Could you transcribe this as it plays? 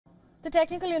The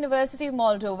Technical University of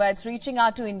Moldova is reaching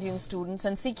out to Indian students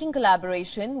and seeking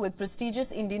collaboration with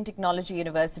prestigious Indian technology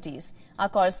universities. Our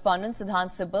correspondent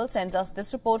Siddhant Sibal sends us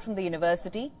this report from the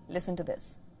university. Listen to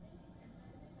this.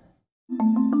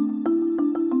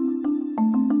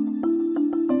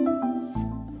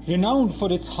 Renowned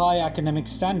for its high academic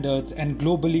standards and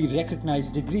globally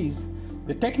recognized degrees,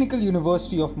 the Technical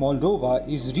University of Moldova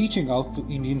is reaching out to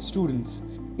Indian students.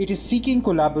 It is seeking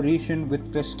collaboration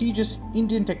with prestigious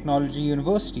Indian technology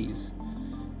universities.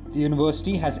 The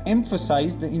university has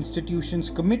emphasized the institution's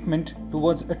commitment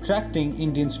towards attracting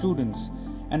Indian students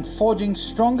and forging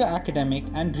stronger academic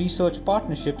and research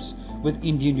partnerships with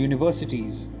Indian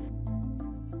universities.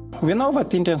 We know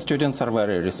that Indian students are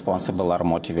very responsible, are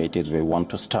motivated, we want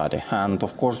to study. And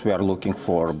of course, we are looking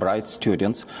for bright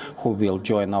students who will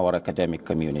join our academic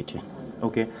community.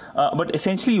 Okay, but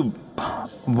essentially,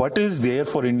 what is there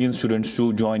for Indian students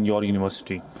to join your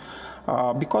university?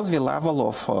 Because the level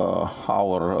of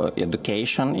our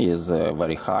education is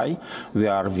very high,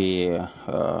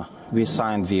 we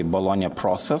signed the Bologna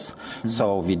process,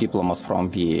 so the diplomas from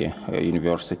the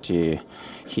university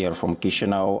here from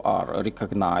Chisinau are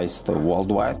recognized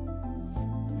worldwide.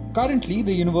 Currently,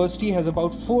 the university has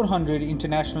about 400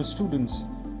 international students.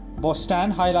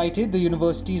 Bostan highlighted the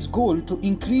university's goal to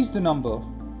increase the number.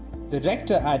 The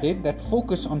rector added that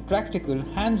focus on practical,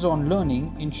 hands-on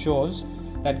learning ensures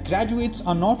that graduates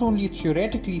are not only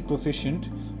theoretically proficient,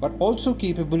 but also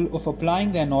capable of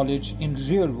applying their knowledge in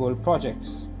real-world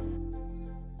projects.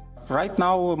 Right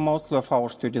now, most of our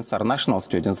students are national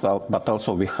students, but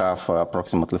also we have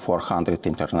approximately 400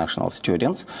 international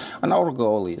students. And our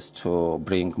goal is to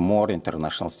bring more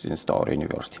international students to our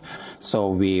university.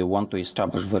 So we want to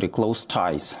establish very close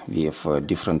ties with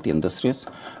different industries,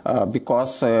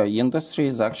 because industry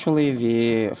is actually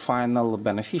the final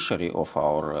beneficiary of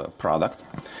our product.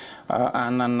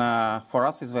 For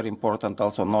us, it's very important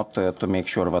also not to make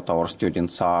sure that our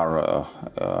students are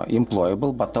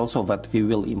employable, but also that we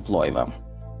will employ them.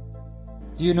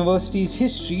 The university's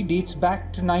history dates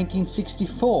back to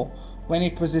 1964, when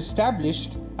it was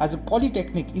established as a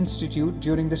polytechnic institute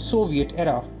during the Soviet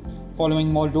era.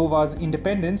 Following Moldova's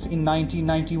independence in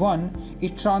 1991,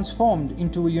 it transformed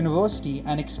into a university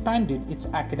and expanded its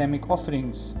academic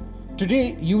offerings.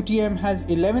 Today, UTM has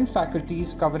 11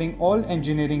 faculties covering all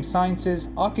engineering sciences,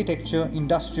 architecture,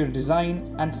 industrial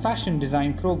design, and fashion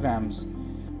design programs.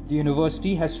 The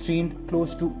university has trained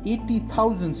close to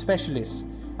 80,000 specialists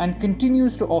and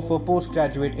continues to offer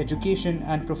postgraduate education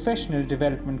and professional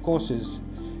development courses.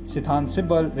 Siddhant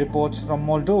Sibal reports from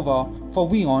Moldova for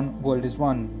WION World is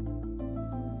One.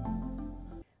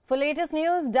 For latest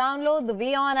news, download the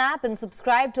WION app and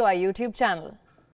subscribe to our YouTube channel.